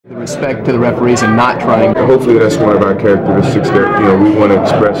respect to the referees and not trying. Hopefully that's one of our characteristics that we want to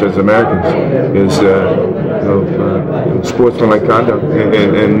express as Americans is sportsmanlike conduct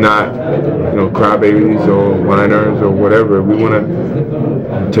and not crybabies or whiners or whatever. We want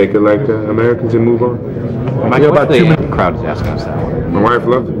to take it like Americans and move on. Mike, about the crowd is asking us that. My wife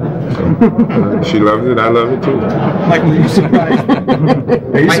loves it. So, she loves it. I love it too. Like, were you surprised?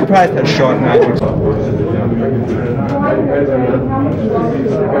 Are you surprised how short Magic?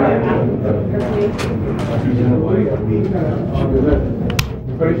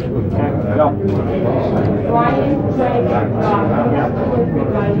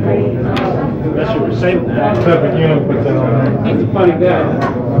 That's what we're saying. That's a funny guy.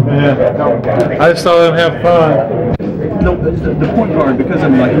 Yeah. I just saw them have fun. No, the point guard, because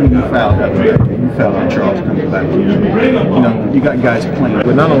I'm like, you fouled that way. You fouled on Charles coming back. You got guys playing.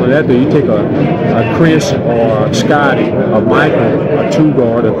 But not only that, though, you take a Chris or a Scotty, a Michael, a 2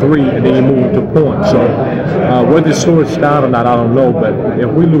 guard, a 3, and then you move to point. So whether the score is down or not, I don't know. But if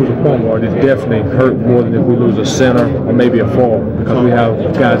we lose a point guard, it definitely hurt more than if we lose a center or maybe a forward, because we have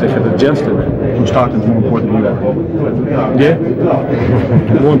guys that can adjust to it. So Stockton's more important than you are. Yeah.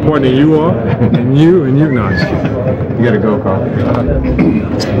 More important than you are, and you not. You gotta go, Carl.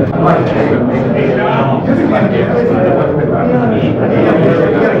 Thank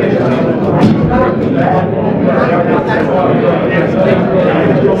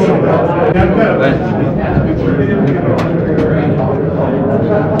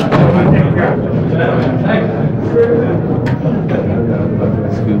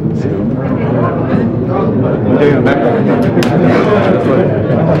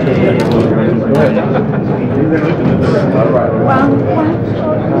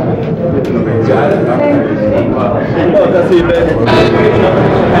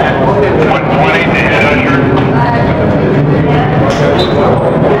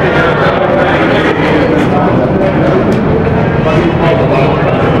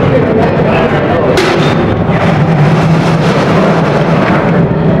you.